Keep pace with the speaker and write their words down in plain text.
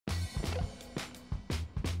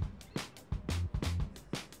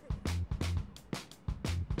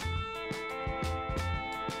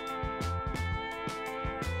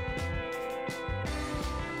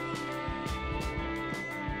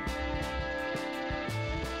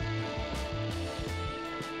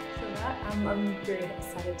I'm very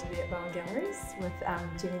excited to be at Bowen Galleries with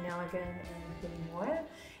Jenny Nelligan and Moir,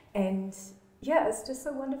 and yeah, it's just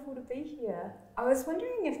so wonderful to be here. I was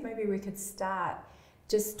wondering if maybe we could start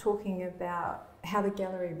just talking about how the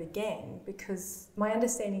gallery began, because my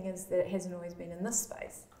understanding is that it hasn't always been in this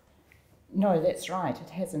space. No, that's right, it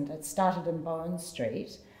hasn't. It started in Bowen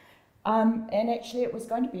Street, and actually it was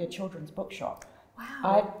going to be a children's bookshop. Wow.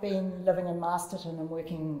 I'd been living in Masterton and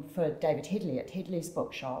working for David Headley at Headley's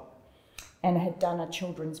bookshop, and had done a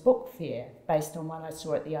children's book fair based on one I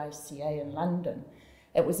saw at the ICA in London.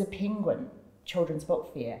 It was a Penguin children's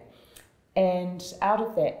book fair, and out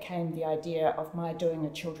of that came the idea of my doing a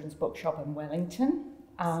children's bookshop in Wellington.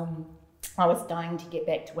 I was dying to get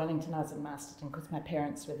back to Wellington. I was in Masterton because my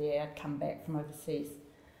parents were there. I'd come back from overseas,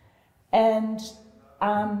 and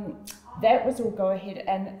that was all go ahead.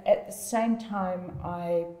 And at the same time,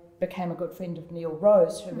 I became a good friend of Neil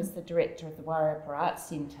Rose, who was the director of the Wellington Arts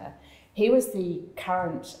Centre. He was the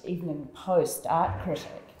current Evening Post art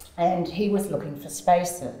critic, and he was looking for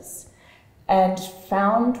spaces and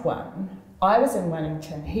found one. I was in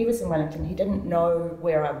Wellington, he was in Wellington, he didn't know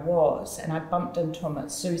where I was, and I bumped into him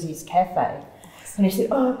at Susie's Cafe, and he said,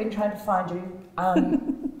 "Oh, I've been trying to find you,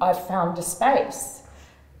 I've found a space."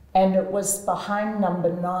 And it was behind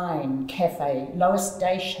number 9 Cafe. Lois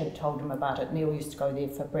Daish had told him about it. Neil used to go there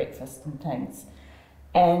for breakfast and things.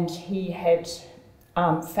 And he had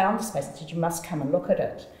found the space and said, "You must come and look at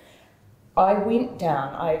it." I went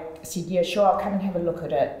down, I said, "Yeah, sure, I'll come and have a look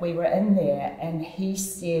at it." We were in there, and he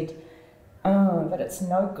said, "Oh, but it's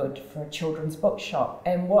no good for a children's bookshop."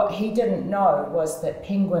 And what he didn't know was that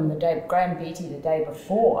Penguin, Graham Beatty the day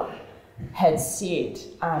before, had said,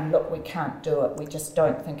 "Look, we can't do it, we just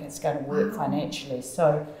don't think it's going to work financially."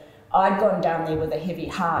 So I'd gone down there with a heavy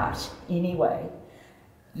heart anyway.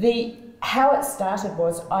 How it started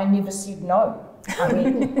was I never said no. I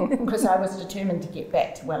mean, because I was determined to get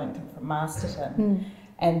back to Wellington from Masterton,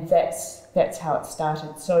 and that's how it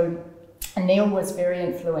started. So Neil was very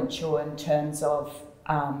influential in terms of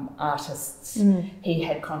artists. He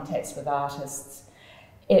had contacts with artists.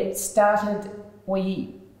 It started,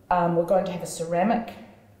 we were going to have a ceramic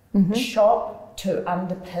shop to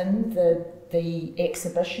underpin the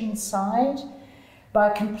exhibition side. By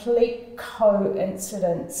a complete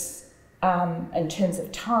coincidence, in terms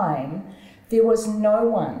of time, there was no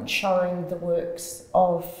one showing the works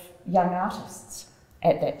of young artists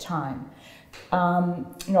at that time.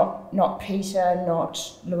 Not Peter,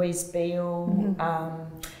 not Louise Beale,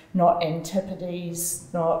 not Antipodes,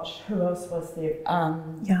 not, who else was there?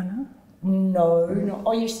 Yana? No,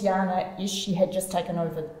 oh yes, Yana, yes, she had just taken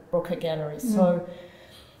over Brooker Gallery. So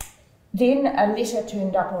then a letter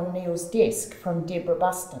turned up on Neil's desk from Deborah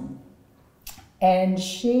Buston, and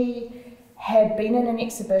she had been in an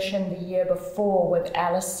exhibition the year before with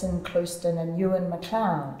Alison Clouston and Ewan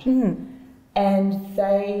MacLeod, and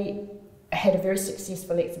they had a very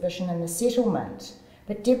successful exhibition in the settlement.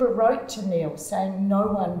 But Deborah wrote to Neil saying no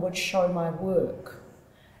one would show my work,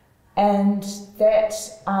 and that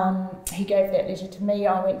he gave that letter to me.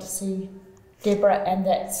 I went to see Deborah, and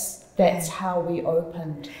that's how we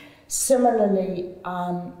opened. Similarly,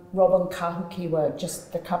 Robin Kahukiwa,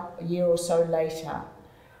 just a year or so later,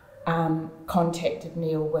 contacted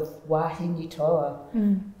Neil with Wahine Toa,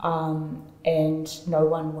 and no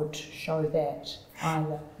one would show that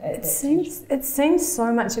either. It seems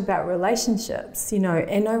so much about relationships, you know,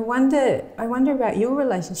 and I wonder about your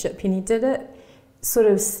relationship, Penny. Did it sort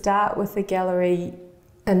of start with the gallery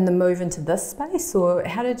and the move into this space, or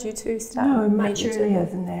how did you two start? No, much earlier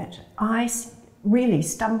than that. I really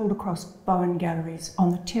stumbled across Bowen Galleries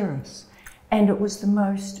on the terrace, and it was the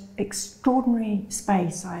most extraordinary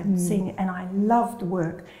space I had seen, and I loved the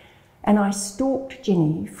work. And I stalked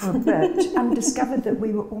Jenny for a bit and discovered that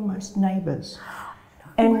we were almost neighbours.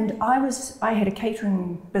 And I had a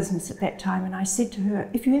catering business at that time, and I said to her,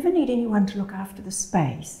 "If you ever need anyone to look after the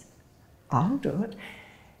space, I'll do it."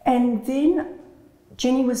 And then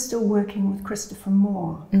Jenny was still working with Christopher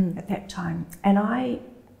Moir at that time, and I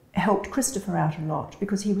helped Christopher out a lot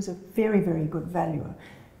because he was a very, very good valuer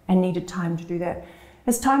and needed time to do that.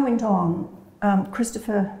 As time went on,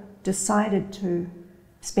 Christopher decided to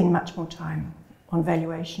spend much more time on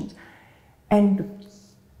valuations, and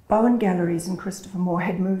Bowen Galleries and Christopher Moir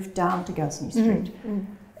had moved down to Gusney Street.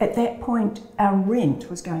 At that point, our rent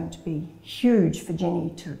was going to be huge for Jenny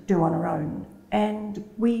to do on her own, and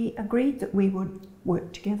we agreed that we would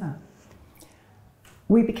work together.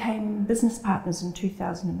 We became business partners in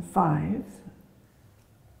 2005,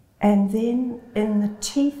 and then in the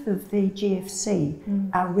teeth of the GFC,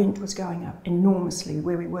 our rent was going up enormously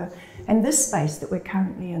where we were, and this space that we're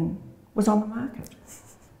currently in was on the market.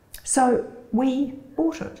 So we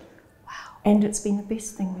bought it. And it's been the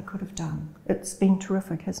best thing we could have done. It's been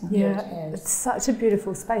terrific, hasn't it? Yeah, it's such a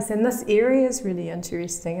beautiful space. And this area is really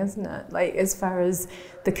interesting, isn't it? Like, as far as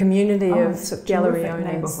the community of gallery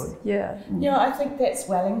owners. Yeah. Yeah, I think that's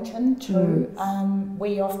Wellington too.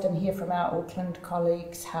 We often hear from our Auckland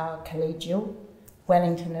colleagues how collegial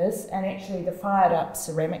Wellington is. And actually the Fired Up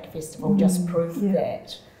Ceramic Festival just proved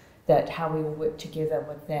that how we all work together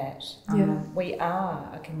with that. We are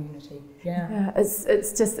a community. Yeah,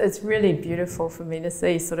 it's really beautiful for me to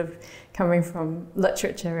see, sort of coming from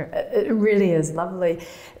literature. It really is lovely.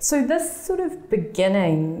 So this sort of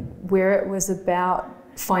beginning where it was about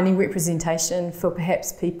finding representation for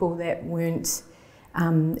perhaps people that weren't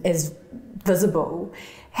as visible,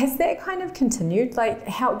 has that kind of continued? Like,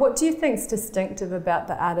 what do you think is distinctive about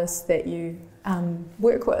the artists that you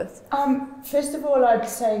work with? First of all, I'd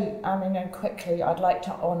say, and quickly, I'd like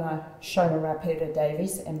to honour Shona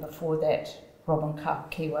Rapira-Davies and before that Robin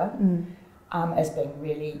Kahukiwa as being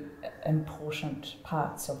really important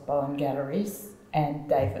parts of Bowen Galleries, and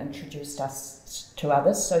they've introduced us to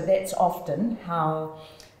others. So that's often how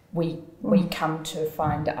we come to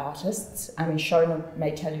find artists. I mean, Shona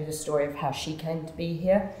may tell you the story of how she came to be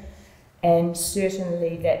here. And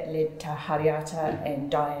certainly that led to Hariata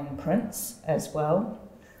and Diane Prince as well.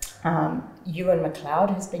 Ewan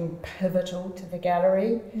McLeod has been pivotal to the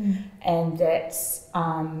gallery, and that's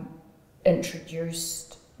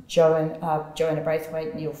introduced Joanna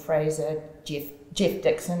Braithwaite, Neil Fraser, Jeff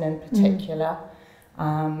Dixon in particular.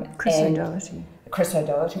 Chris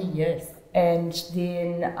O'Doherty, yes. And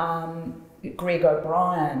then Greg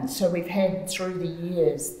O'Brien. So we've had through the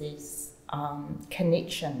years these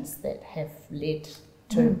connections that have led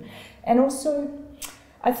to, and also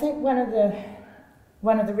I think one of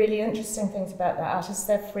the really interesting things about the artists,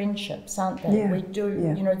 they're friendships, aren't they? We do,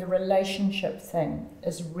 you know, the relationship thing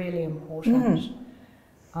is really important.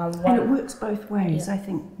 And it works both ways. I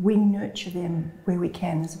think we nurture them where we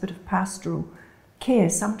can. There's a bit of pastoral care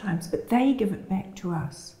sometimes, but they give it back to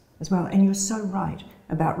us as well. And you're so right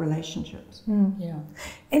about relationships.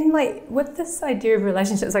 And like with this idea of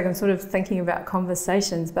relationships, like I'm sort of thinking about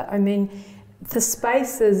conversations, but I mean, the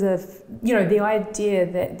spaces of, you know, the idea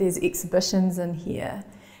that there's exhibitions in here,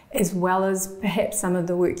 as well as perhaps some of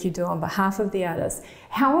the work you do on behalf of the artists.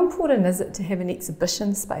 How important is it to have an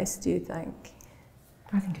exhibition space, do you think?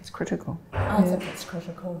 I think it's critical. I think it's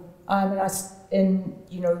critical. I mean,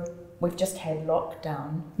 you know, we've just had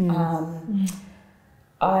lockdown.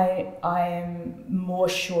 I am more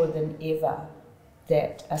sure than ever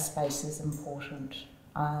that a space is important.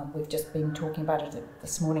 We've just been talking about it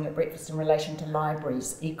this morning at breakfast in relation to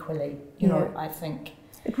libraries equally. You know, I think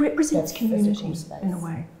it represents community in a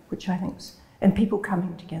way, which I think is, and people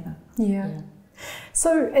coming together.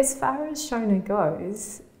 So as far as Shona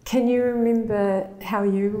goes, can you remember how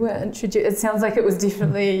you were introduced? It sounds like it was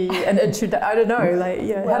definitely an introduction. I don't know, like,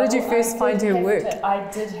 well, how did you first find her work? I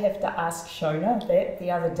did have to ask Shona that the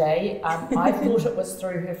other day. I thought it was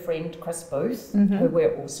through her friend Chris Booth, who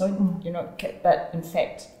we're also, you know, but in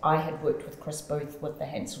fact, I had worked with Chris Booth with the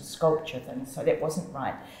Hansel sculpture thing, so that wasn't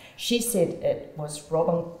right. She said it was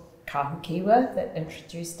Robin Kahukiwa that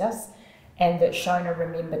introduced us, and that Shona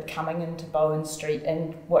remembered coming into Bowen Street,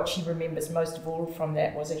 and what she remembers most of all from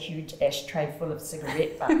that was a huge ashtray full of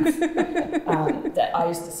cigarette butts that I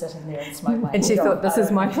used to sit in there and smoke my And she thought, this is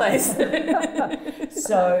my place.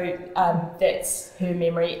 So that's her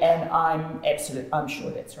memory, and I'm sure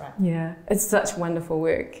that's right. Yeah, it's such wonderful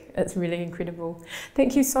work. It's really incredible.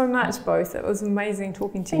 Thank you so much, both. It was amazing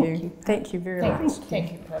talking to you. Thank you very much.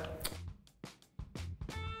 Thank you, Pip.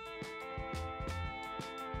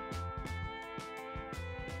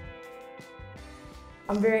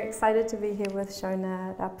 I'm very excited to be here with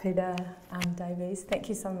Shona Rapira-Davies. Thank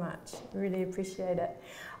you so much. Really appreciate it.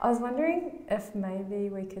 I was wondering if maybe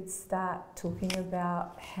we could start talking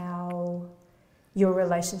about how your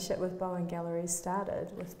relationship with Bowen Galleries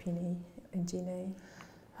started with Penney and Jenny.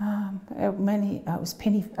 It was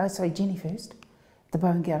Jenny first, the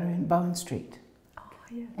Bowen Gallery in Bowen Street. Oh,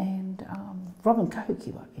 yeah. And Robin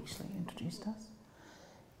Kahukiwa actually introduced us.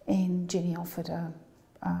 And Jenny offered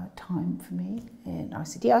time for me, and I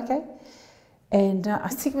said, yeah, okay. And I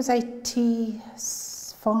think it was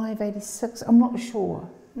 85, 86, I'm not sure,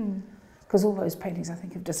 because all those paintings I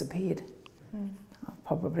think have disappeared. I've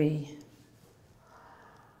probably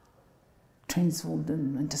transformed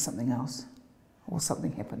them into something else, or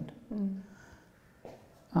something happened.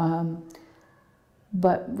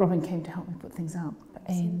 But Robin came to help me put things up,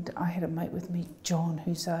 and I had a mate with me, John,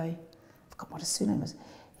 I forgot what his surname was.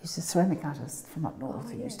 He's a ceramic artist from up north.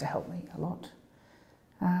 He used to help me a lot.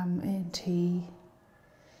 And he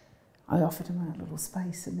I offered him a little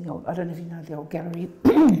space in the old, I don't know if you know the old gallery.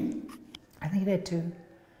 I think it had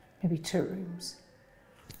maybe two rooms.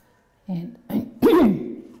 And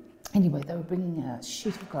anyway, they were bringing a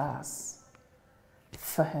sheet of glass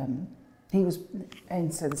for him.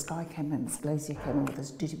 And so this guy came in, this glazier came in with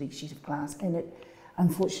this dirty big sheet of glass, and it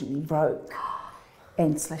unfortunately broke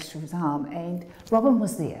and slashed through his arm. And Robin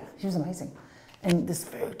was there. She was amazing. And this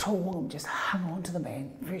very tall woman just hung on to the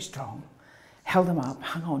man, very strong, held him up,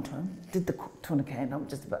 hung on to him, did the tuna can. I'm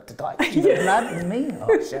just about to die. She got blood in me.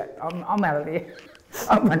 Oh shit! I'm out of there.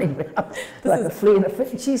 I'm running around like a flea in a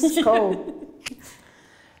fit. She's cold.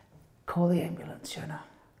 Call the ambulance, Shona.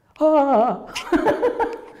 Oh.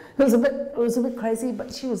 It was a bit crazy,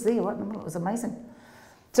 but she was there right in the middle. It was amazing.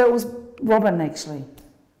 So it was Robin actually.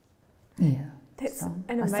 Yeah. That's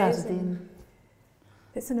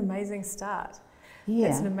That's an amazing start. Yeah.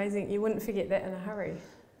 That's an amazing. You wouldn't forget that in a hurry.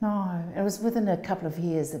 No, it was within a couple of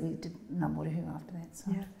years that we did Ngā after that.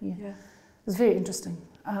 So yeah. Yeah. It was very interesting.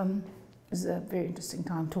 It was a very interesting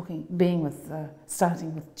time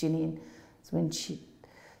starting with Jenny, and it's when she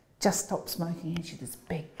just stopped smoking and she had this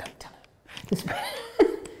big, don't tell her, this big,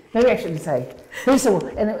 maybe I shouldn't say,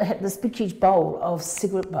 and it had this big huge bowl of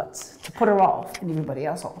cigarette butts to put her off and everybody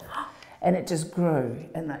else off, and it just grew,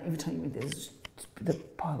 and like, every time you went there, the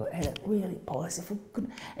pilot had it really polished.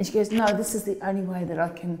 And she goes, no, this is the only way that I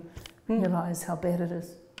can realise how bad it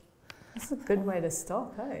is. That's a good way to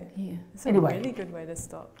stop, eh? Yeah. It's a really good way to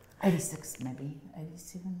stop. 86 maybe,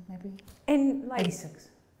 87 maybe. And like, 86.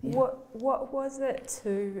 Yeah. What was it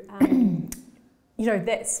to,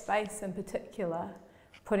 that space in particular,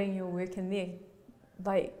 putting your work in there,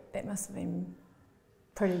 like that must have been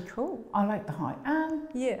pretty cool. I like the height.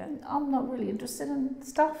 Yeah. I'm not really interested in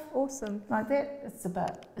stuff Awesome. like that. It's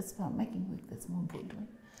about making work that's more important to me.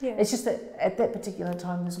 Yeah. It's just that at that particular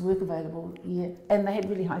time there's work available, and they had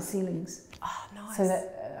really high ceilings. Oh, nice. So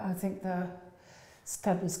that I think the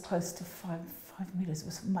stud was close to 5 metres. It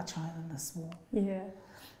was much higher than this wall. Yeah.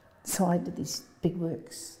 So I did these big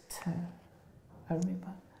works I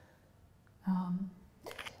remember.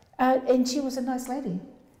 And she was a nice lady.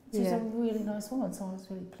 She was a really nice woman, so I was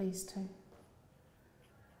really pleased too.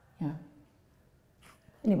 Yeah.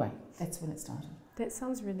 Anyway, that's when it started. That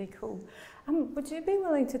sounds really cool. Would you be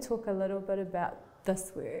willing to talk a little bit about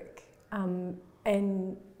this work?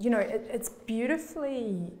 And it's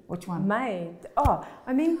beautifully Which one? made. Oh,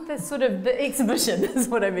 I mean the exhibition is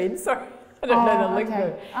what I mean. Sorry, I don't know the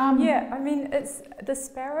lingo. Okay. It's the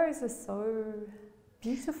sparrows are so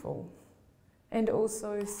beautiful, and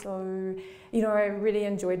also so. I really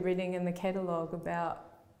enjoyed reading in the catalogue about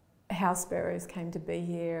how sparrows came to be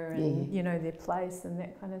here, and their place and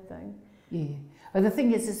that kind of thing. Yeah. But the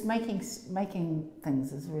thing is making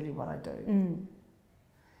things is really what I do. Mm.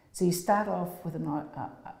 So you start off with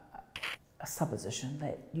a supposition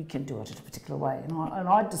that you can do it in a particular way, and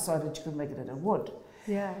I decided you could make it out of wood.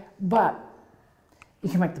 Yeah. But you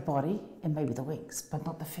can make the body and maybe the wings, but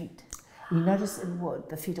not the feet. You notice in wood,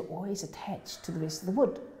 the feet are always attached to the rest of the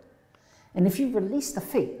wood. And if you release the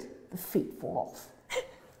feet fall off.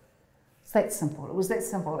 It's that simple. It was that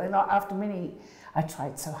simple. And I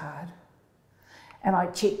tried so hard. And I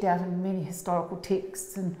checked out in many historical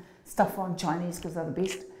texts and stuff on Chinese because they're the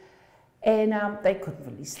best. And they couldn't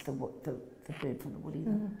release the bird from the wood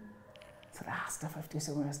either. Mm. So stuff I have to do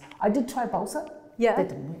somewhere else. I did try balsa. Yeah. That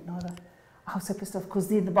didn't work neither. I was so pissed off because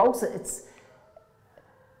the balsa,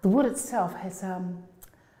 the wood itself has a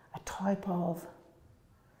type of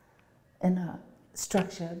inner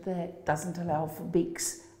structure that doesn't allow for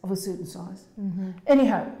beaks of a certain size. Mm-hmm.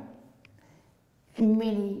 Anyhow,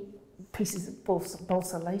 many pieces of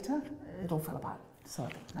balsa later, it all fell apart. So I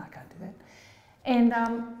thought, no, I can't do that. And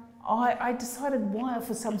I decided wire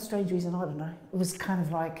for some strange reason, I don't know. It was kind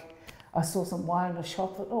of like I saw some wire in a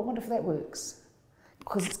shop, thought, I wonder if that works.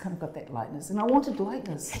 Because it's kind of got that lightness. And I wanted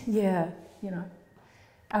lightness. Yeah. You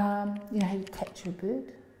capture a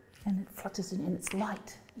bird and it flutters in and it's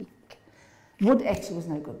light. Wood actually was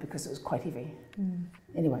no good because it was quite heavy. Mm.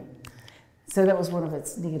 Anyway, so that was one of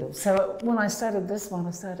its negatives. So when I started this one,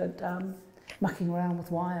 I started mucking around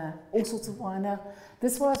with wire, all sorts of wire. Now,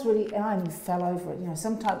 this was really, and I fell over it.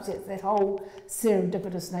 Sometimes it's that whole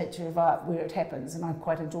serendipitous nature of art where it happens, and I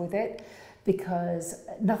quite enjoy that because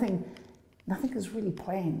nothing is really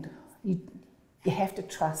planned. You have to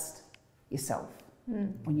trust yourself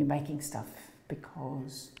when you're making stuff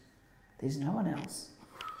because there's no one else.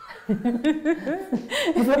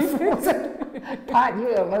 Part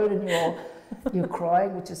you're alone and you're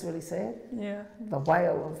crying, which is really sad. Yeah. The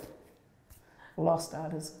wail of lost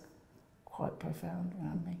art is quite profound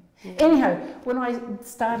around me. Yeah. Anyhow, when I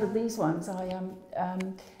started these ones,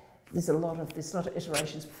 there's a lot of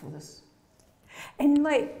iterations before this. And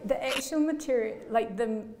like the actual material, like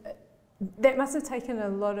that must have taken a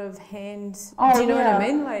lot of hand. Oh, do you know yeah. what I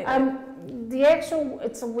mean? Like the actual,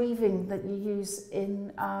 it's a weaving that you use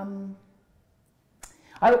in.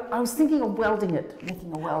 I was thinking of welding it,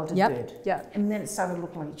 making a welded bird. Yeah. And then it started to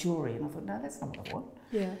look like jewellery, and I thought, no, that's not what I want.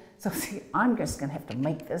 Yeah. So I was thinking, I'm just going to have to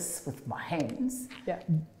make this with my hands, Yeah.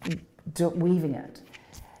 weaving it,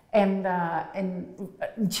 and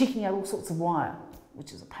checking out all sorts of wire,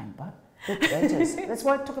 which is a pain in the butt. That's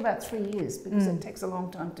why it took about 3 years, because it takes a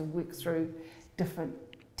long time to work through different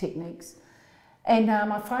techniques. And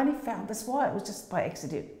I finally found this wire. It was just by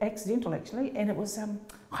accidental actually, and it was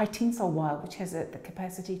high tensile wire, which has the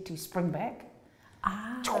capacity to spring back.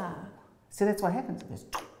 Ah. So that's what happens. It goes.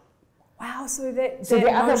 Wow. So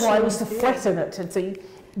the other wire was to flatten it, and so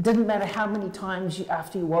it didn't matter how many times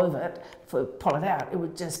after you wove it, pull it out, it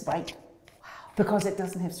would just break. Wow. Because it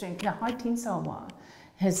doesn't have strength. Now high tensile wire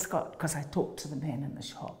has got, because I talked to the man in the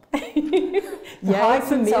shop. Yeah,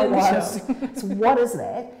 it's in the shop. So what is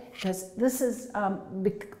that? Because this is,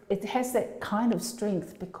 it has that kind of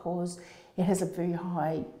strength because it has a very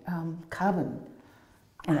high carbon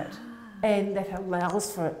in it. And that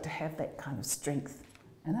allows for it to have that kind of strength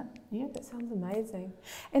in it. Yeah. That sounds amazing.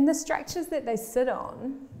 And the structures that they sit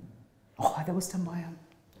on. Oh, that was Tamahi.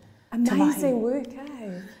 Amazing work,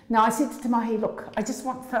 eh? Now I said to Tamahi, look, I just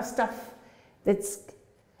want stuff that's.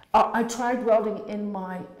 I tried welding in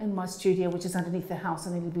my studio, which is underneath the house,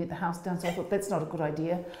 and it'll be at the house down. So I thought that's not a good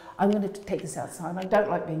idea. I'm going to take this outside. I don't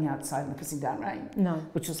like being outside in the pissing down rain. No.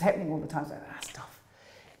 Which was happening all the time. So stuff.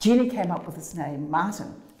 Jenny came up with this name,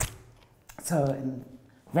 Martin. So and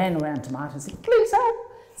ran around to Martin and said, please help.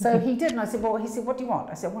 So he did, and I said, well, he said, what do you want?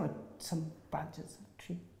 I said, I want some branches of a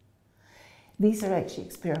tree. These are actually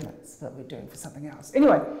experiments that we're doing for something else.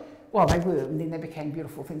 Anyway. Well, they were, and then they became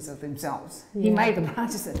beautiful things of themselves. Yeah. He made the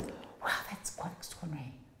branches and, wow, that's quite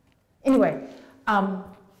extraordinary. Anyway,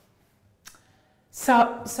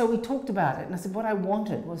 so we talked about it, and I said what I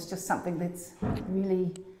wanted was just something that's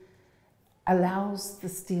really allows the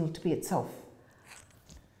steel to be itself.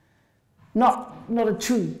 Not a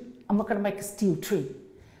tree. I'm not going to make a steel tree.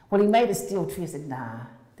 Well, he made a steel tree. I said, nah,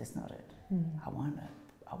 that's not it. I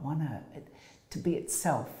want it to be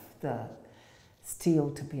itself. The steel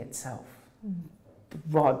to be itself, the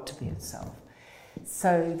rod to be itself.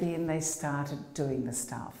 So then they started doing the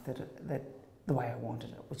stuff that the way I wanted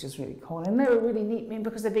it, which is really cool. And they were really neat men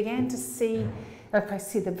because they began to see, like I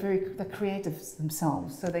said, the creatives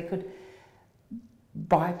themselves, so they could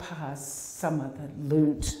bypass some of the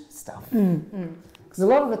learnt stuff. Because a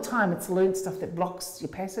lot of the time it's learnt stuff that blocks your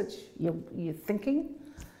passage, your thinking.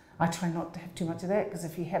 I try not to have too much of that, because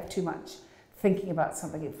if you have too much thinking about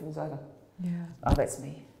something, it falls over. Yeah. Oh, that's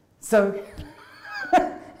me. So,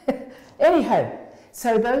 anyhow,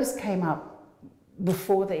 so those came up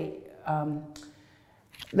before they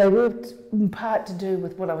were in part to do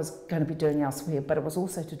with what I was going to be doing elsewhere, but it was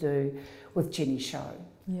also to do with Jenny's show.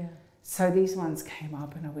 Yeah. So these ones came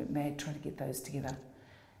up, and I went mad trying to get those together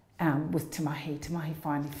with Tamahi. Tamahi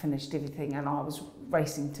finally finished everything, and I was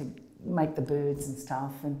racing to make the birds and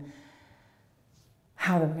stuff, and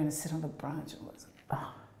how they were going to sit on the branch. It was,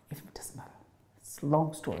 it doesn't matter. It's a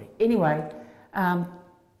long story. Anyway,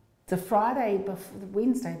 the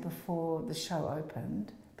Wednesday before the show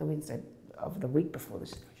opened, the Wednesday of the week before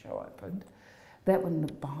the show opened, that one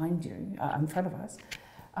behind you, in front of us,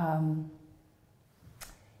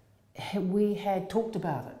 we had talked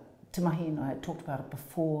about it. Tamahi and I had talked about it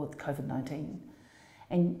before COVID-19,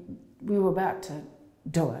 and we were about to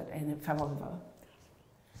do it, and it fell over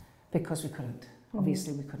because we couldn't.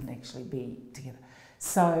 Obviously, we couldn't actually be together.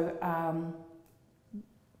 So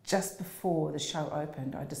just before the show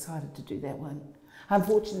opened, I decided to do that one.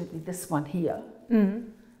 Unfortunately, this one here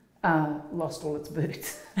lost all its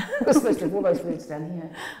birds. We're supposed to have all those birds down here.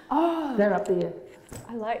 Oh, they're up there.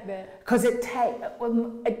 I like that. Because it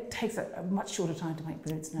takes a much shorter time to make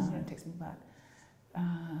birds now. Yeah. It takes me about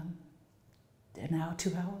an hour,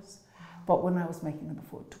 2 hours. Wow. But when I was making them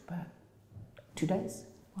before, it took about 2 days.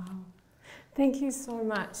 Wow. Thank you so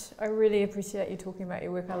much. I really appreciate you talking about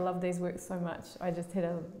your work. I love these works so much. I just had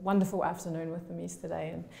a wonderful afternoon with them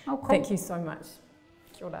yesterday, and thank you so much.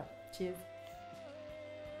 Kia ora. Cheers.